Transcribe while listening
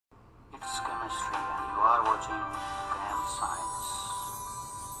chemistry and you are watching Chem Science.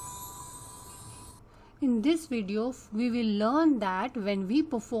 In this video, we will learn that when we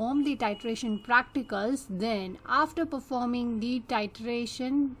perform the titration practicals, then after performing the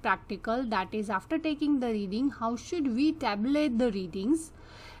titration practical, that is after taking the reading, how should we tabulate the readings?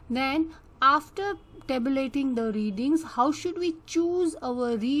 Then after tabulating the readings, how should we choose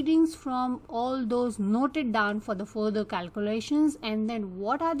our readings from all those noted down for the further calculations, and then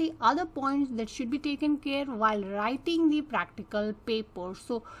what are the other points that should be taken care while writing the practical paper.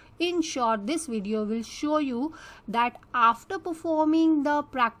 So in short, this video will show you that after performing the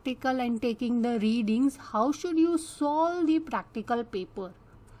practical and taking the readings, how should you solve the practical paper.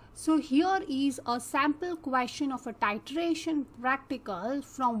 So here is a sample question of a titration practical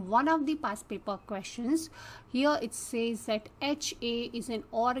from one of the past paper questions. Here it says that HA is an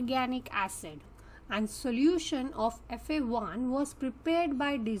organic acid and solution of Fa1 was prepared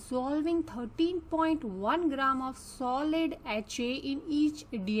by dissolving 13.1 gram of solid HA in each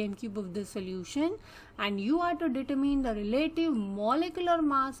dm cube of the solution, and you are to determine the relative molecular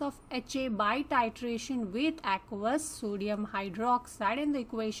mass of HA by titration with aqueous sodium hydroxide, and the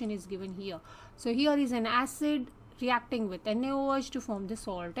equation is given here. So here is an acid reacting with NaOH to form the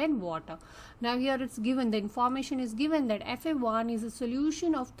salt and water. Now here it's given, the information is given that Fa1 is a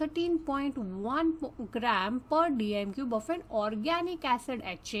solution of 13.1 gram per dm cube of an organic acid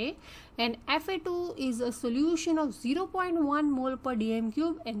HA, and Fa2 is a solution of 0.1 mole per dm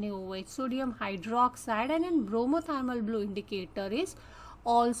cube NaOH sodium hydroxide, and in bromothermal blue indicator is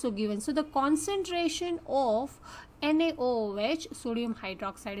also given. So the concentration of NaOH sodium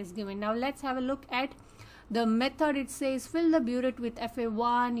hydroxide is given. Now let's have a look at the method. It says fill the burette with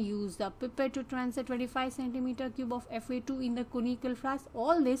Fa1, use the pipette to transfer 25 cm cube of Fa2 in the conical flask.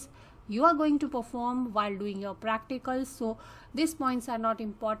 All this you are going to perform while doing your practicals, so these points are not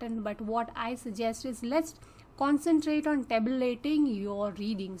important, but what I suggest is let's concentrate on tabulating your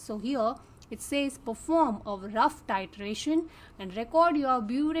reading. So here it says perform a rough titration and record your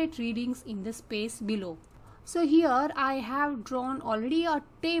burette readings in the space below. So here I have drawn already a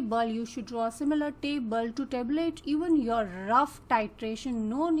table. You should draw a similar table to tabulate even your rough titration.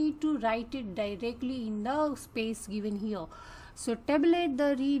 No need to write it directly in the space given here. So tabulate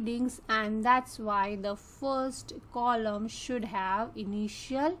the readings, and that's why the first column should have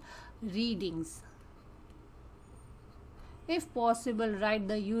initial readings. If possible, write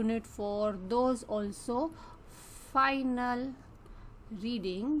the unit for those also. Final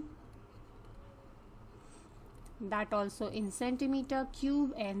reading, that also in centimeter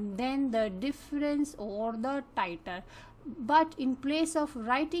cube, and then the difference or the titer. But in place of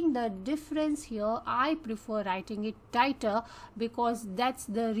writing the difference here, I prefer writing it titer because that's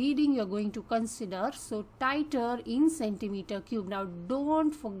the reading you're going to consider. So titer in centimeter cube. Now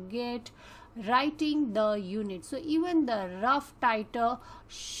don't forget writing the unit. So even the rough titer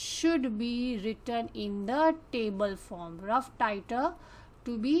should be written in the table form. Rough titer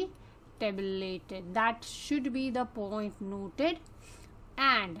to be tabulated. That should be the point noted.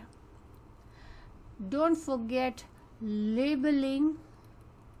 And don't forget labeling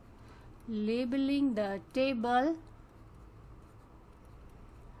the table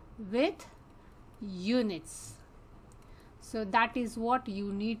with units. So that is what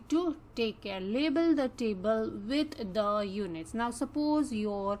you need to take care. Label the table with the units. Now suppose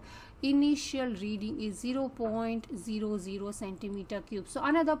your initial reading is 0.00 centimeter cube. So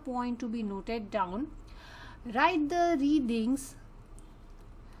another point to be noted down, write the readings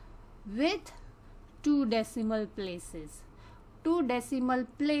with 2 decimal places. 2 decimal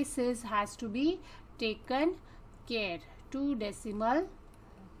places has to be taken care. 2 decimal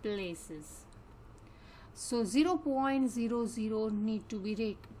places. So 0.00 need to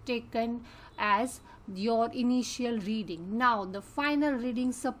be taken as your initial reading. Now the final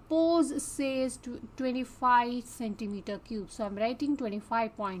reading suppose says 25 centimeter cube. So I'm writing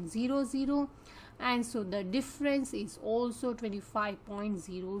 25.00, and so the difference is also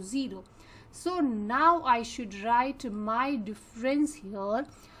 25.00. So now I should write my difference here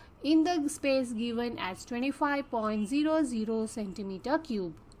in the space given as 25.00 centimeter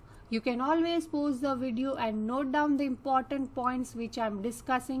cube. You can always pause the video and note down the important points which I am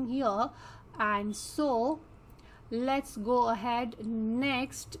discussing here. And so let's go ahead.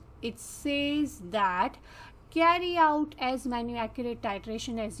 Next it says that carry out as many accurate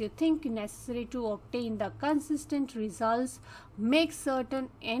titration as you think necessary to obtain the consistent results. Make certain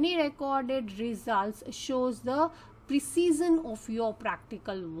any recorded results shows the precision of your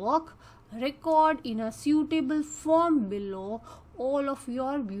practical work. Record in a suitable form below all of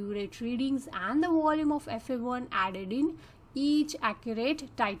your burette readings and the volume of Fa1 added in each accurate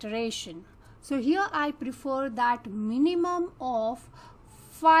titration. So here I prefer that minimum of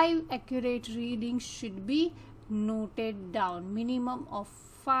 5 accurate readings should be noted down. Minimum of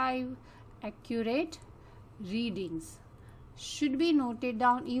 5 accurate readings should be noted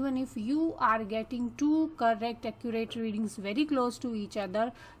down. Even if you are getting 2 correct accurate readings very close to each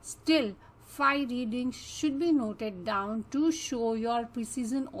other, still 5 readings should be noted down to show your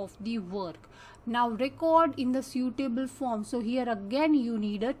precision of the work. Now record in the suitable form. So here again you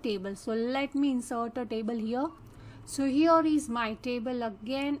need a table. So let me insert a table here. So here is my table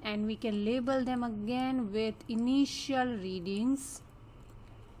again, and we can label them again with initial readings.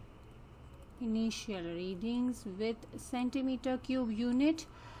 Initial readings with centimeter cube unit,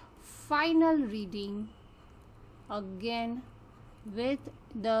 final reading again with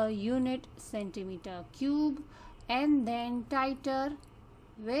the unit centimeter cube, and then titer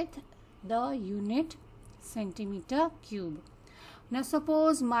with the unit centimeter cube. Now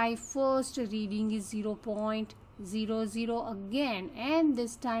suppose my first reading is 0.00 again, and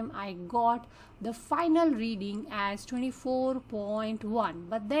this time I got the final reading as 24.1,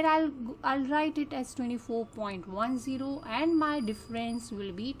 but then I'll write it as 24.10, and my difference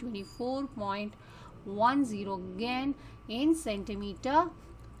will be 24.10 again in centimeter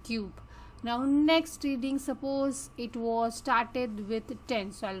cube. Now next reading, suppose it was started with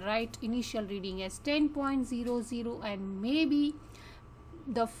 10, so I'll write initial reading as 10.00, and maybe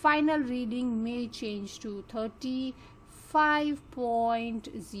the final reading may change to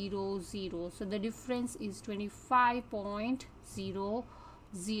 35.00. So the difference is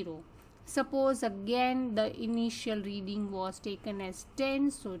 25.00. Suppose again the initial reading was taken as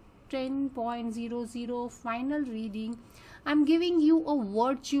 10, so 10.00 final reading. I'm giving you a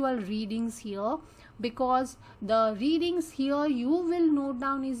virtual readings here, because the readings here you will note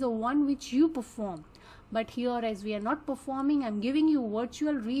down is the one which you perform. But here, as we are not performing, I'm giving you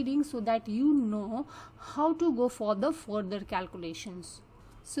virtual reading so that you know how to go for the further calculations.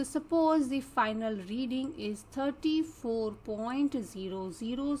 So suppose the final reading is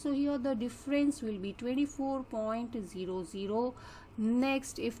 34.00. So here the difference will be 24.00.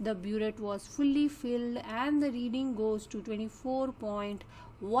 Next, if the burette was fully filled and the reading goes to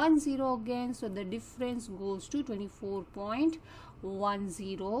 24.10 again, so the difference goes to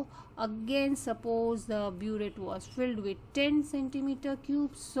 24.10. Again, suppose the burette was filled with 10 centimeter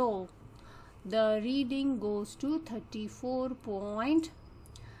cube, so the reading goes to 34.00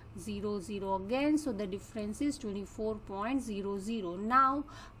 again, so the difference is 24.00. Now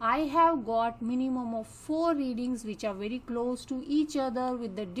I have got minimum of 4 readings which are very close to each other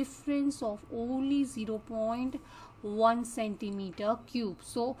with the difference of only 0.1 centimeter cube.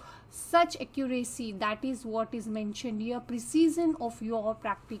 So such accuracy, that is what is mentioned here, precision of your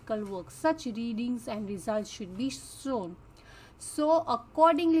practical work. Such readings and results should be shown. So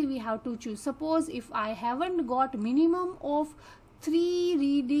accordingly we have to choose. Suppose if I haven't got minimum of 3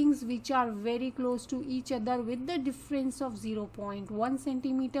 readings which are very close to each other with the difference of 0.1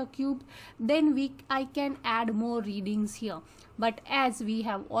 centimeter cube, then I can add more readings here. But as we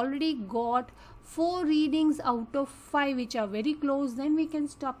have already got 4 readings out of 5 which are very close, then we can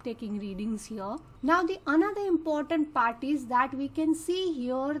stop taking readings here. Now the another important part is that we can see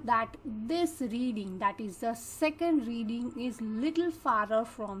here that this reading, that is the second reading, is little farther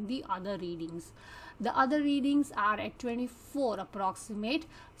from the other readings. The other readings are at 24 approximate.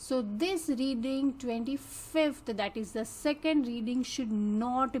 So this reading 25th, that is the second reading, should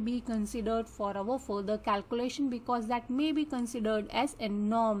not be considered for our further calculation, because that may be considered as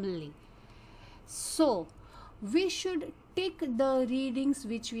anomaly. So we should tick the readings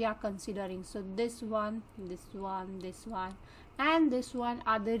which we are considering. So this one, this one, this one, and this one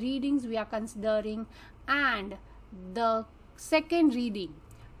are the readings we are considering, and the second reading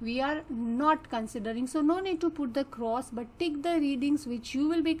we are not considering. So no need to put the cross, but tick the readings which you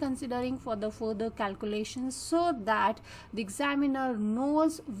will be considering for the further calculations, so that the examiner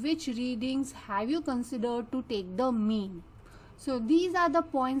knows which readings have you considered to take the mean. So these are the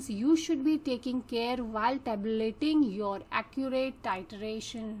points you should be taking care while tabulating your accurate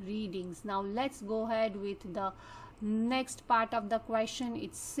titration readings. Now let's go ahead with the next part of the question.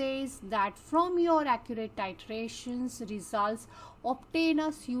 It says that from your accurate titrations results, obtain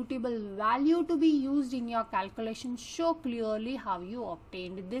a suitable value to be used in your calculation. Show clearly how you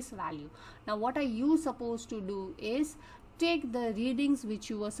obtained this value. Now what are you supposed to do is take the readings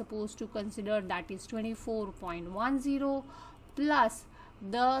which you were supposed to consider, that is 24.10, plus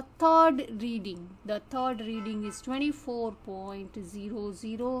the third reading. The third reading is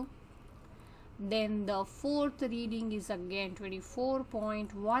 24.00. Then the fourth reading is again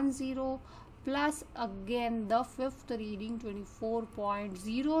 24.10, plus again the fifth reading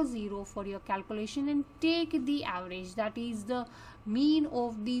 24.00 for your calculation, and take the average, that is the mean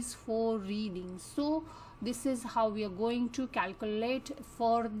of these 4 readings. So this is how we are going to calculate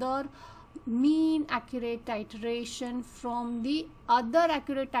further mean accurate titration from the other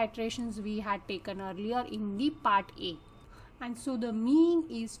accurate titrations we had taken earlier in the part A. And so the mean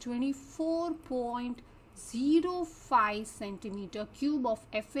is 24.05 centimeter cube of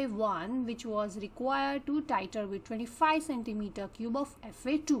Fa1, which was required to titrate with 25 centimeter cube of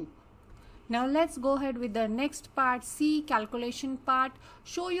Fa2. Now let's go ahead with the next part, C, calculation part.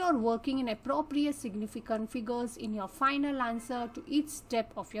 Show your working in appropriate significant figures in your final answer to each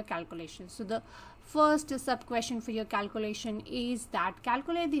step of your calculation. So the first sub question for your calculation is that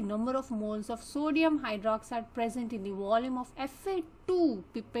calculate the number of moles of sodium hydroxide present in the volume of Fa2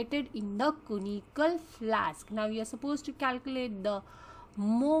 pipetted in the conical flask. Now you are supposed to calculate the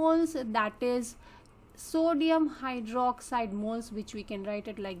moles, that is sodium hydroxide moles, which we can write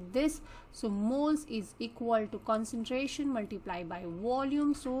it like this. So moles is equal to concentration multiplied by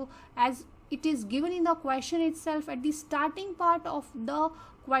volume. So as it is given in the question itself, at the starting part of the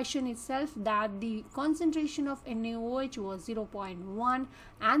question itself, that the concentration of NaOH was 0.1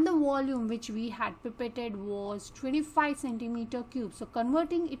 and the volume which we had pipetted was 25 centimeter cube. So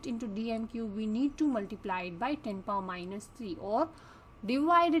converting it into dm cube, we need to multiply it by 10 power minus 3 or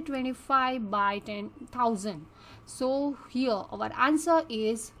divide 25 by 10,000. So here our answer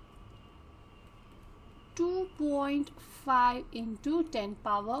is 2.5 into 10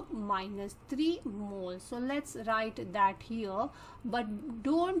 power minus 3 moles. So let's write that here, but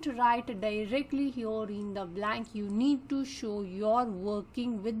don't write directly here in the blank. You need to show your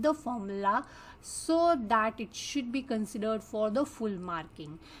working with the formula so that it should be considered for the full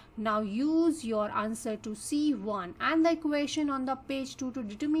marking. Now use your answer to C1 and the equation on the page 2 to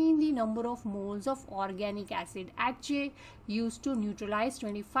determine the number of moles of organic acid HA used to neutralize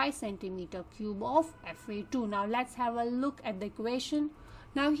 25 centimeter cube of Fa2. Now let's have a look at the equation.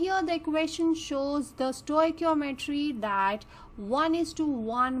 Now here the equation shows the stoichiometry that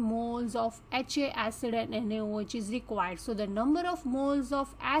 1:1 moles of HA acid and NaOH is required. So the number of moles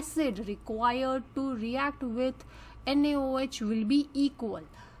of acid required to react with NaOH will be equal.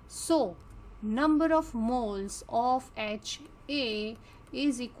 So number of moles of HA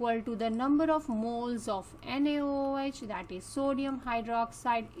is equal to the number of moles of NaOH, that is sodium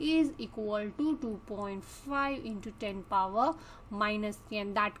hydroxide, is equal to 2.5 into 10 power minus 3,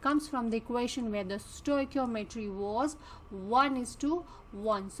 and that comes from the equation where the stoichiometry was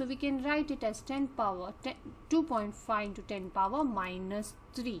 1:1. So we can write it as 2.5 into 10 power minus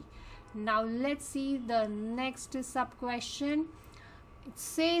 3. Now let's see the next sub question. It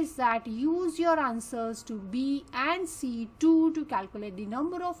says that use your answers to B and C2 to calculate the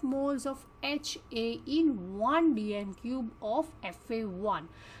number of moles of HA in 1 dm cube of Fa1.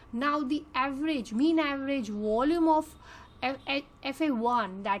 Now the mean average volume of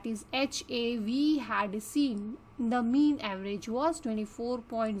Fa1, that is HA, we had seen the mean average was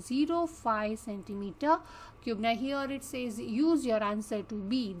 24.05 centimeter cube. Now here it says use your answer to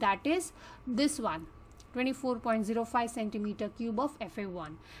B, that is this one, 24.05 centimeter cube of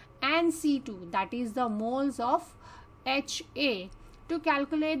Fa1, and C2, that is the moles of HA, to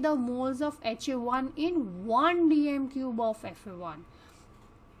calculate the moles of HA1 in 1 dm cube of Fa1.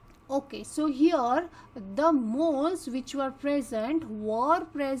 Okay, so here the moles which were present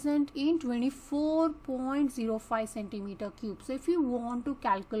in 24.05 centimeter cube. So if you want to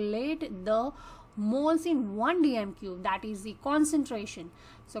calculate the moles in 1 dm cube, that is the concentration.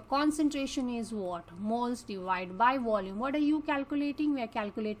 So concentration is what? Moles divided by volume. What are you calculating? We are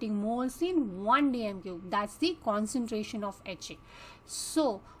calculating moles in 1 dm cube. That's the concentration of HA.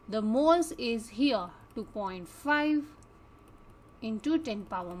 So the moles is here 2.5 into 10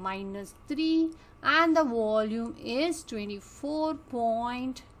 power minus 3, and the volume is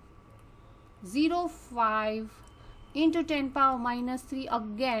 24.05 into 10 power minus 3,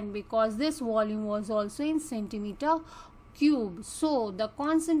 again because this volume was also in centimeter cube. So the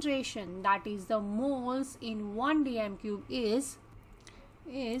concentration, that is the moles in 1 dm cube, is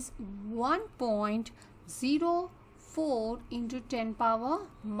 1.04 into 10 power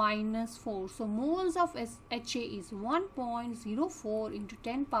minus 4. So moles of HA is 1.04 into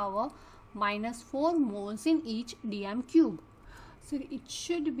 10 power minus 4 moles in each dm cube. So it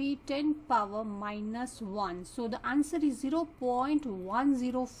should be 10 power minus 1. So the answer is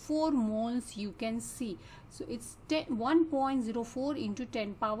 0.104 moles, you can see. So it's 1.04 into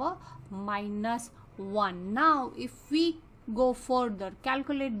 10 power minus 1. Now if we go further,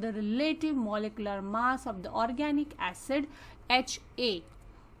 calculate the relative molecular mass of the organic acid HA.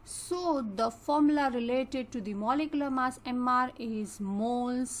 So the formula related to the molecular mass MR is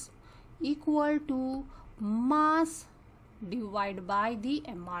moles equal to mass divided by the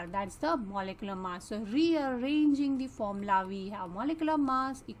MR. That's the molecular mass. So rearranging the formula, we have molecular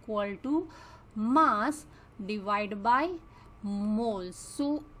mass equal to mass divided by moles.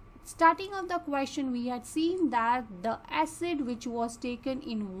 So starting of the question, we had seen that the acid which was taken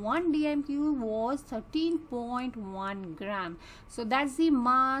in 1 dm cube was 13.1 gram. So that's the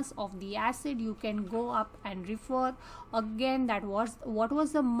mass of the acid. You can go up and refer again that was what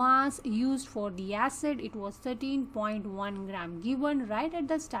was the mass used for the acid. It was 13.1 gram given right at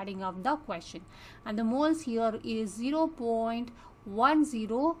the starting of the question, and the moles here is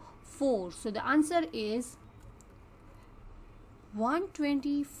 0.104. So the answer is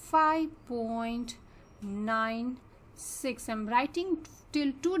 125.96. I'm writing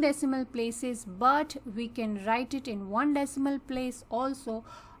till 2 decimal places, but we can write it in 1 decimal place also,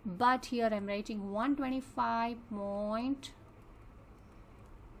 but here I'm writing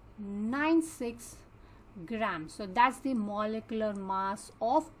 125.96 grams. So that's the molecular mass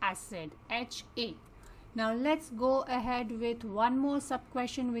of acid HA. Now let's go ahead with one more sub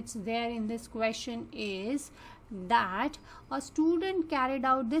question which there in this question is that a student carried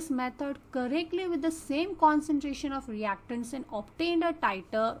out this method correctly with the same concentration of reactants and obtained a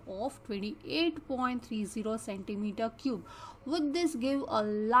titer of 28.30 centimeter cube. Would this give a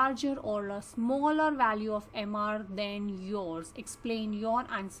larger or a smaller value of MR than yours? Explain your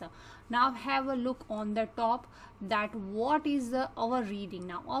answer. Now have a look on the top that what is our reading.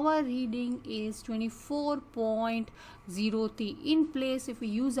 Now our reading is 24.03. In place, if we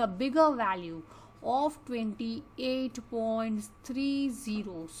use a bigger value of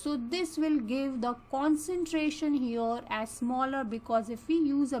 28.30, so this will give the concentration here as smaller, because if we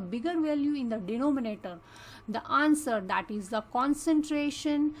use a bigger value in the denominator, the answer, that is the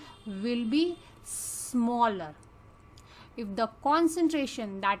concentration, will be smaller. If the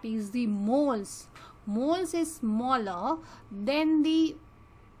concentration, that is the moles is smaller, then the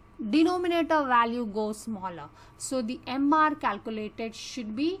denominator value goes smaller. So the MR calculated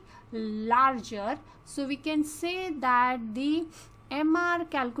should be larger. So we can say that the MR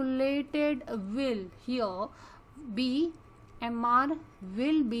calculated will here be, MR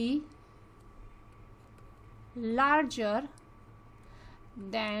will be larger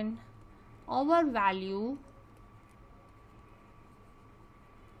than our value,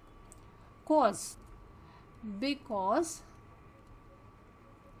 because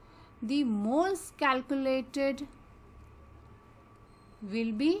the moles calculated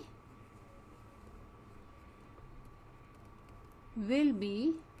will be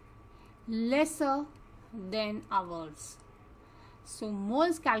lesser than ours. So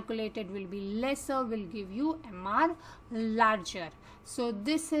moles calculated will be lesser, will give you MR larger. So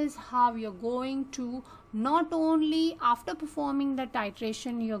this is how you're going to, not only after performing the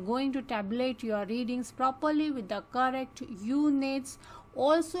titration, you're going to tabulate your readings properly with the correct units.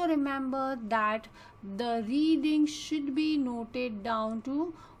 Also remember that the reading should be noted down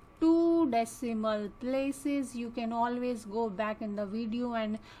to 2 decimal places. You can always go back in the video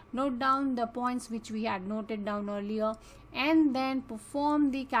and note down the points which we had noted down earlier, and then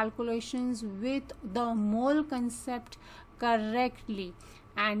perform the calculations with the mole concept correctly.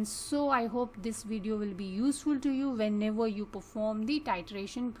 And so I hope this video will be useful to you whenever you perform the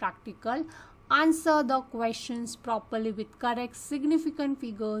titration practical. Answer the questions properly with correct significant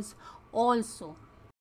figures also.